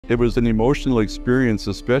It was an emotional experience,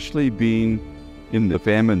 especially being in the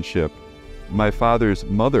famine ship. My father's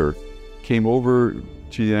mother came over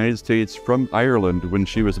to the United States from Ireland when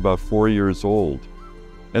she was about 4 years old.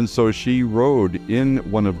 And so she rode in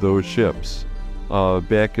one of those ships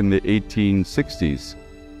back in the 1860s,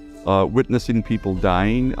 witnessing people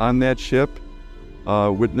dying on that ship,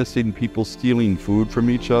 witnessing people stealing food from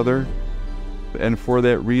each other. And for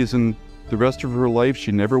that reason, the rest of her life,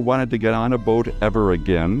 she never wanted to get on a boat ever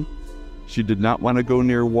again. She did not want to go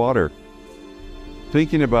near water.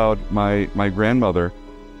 Thinking about my grandmother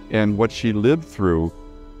and what she lived through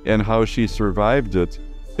and how she survived it,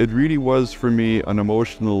 it really was for me an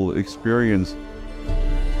emotional experience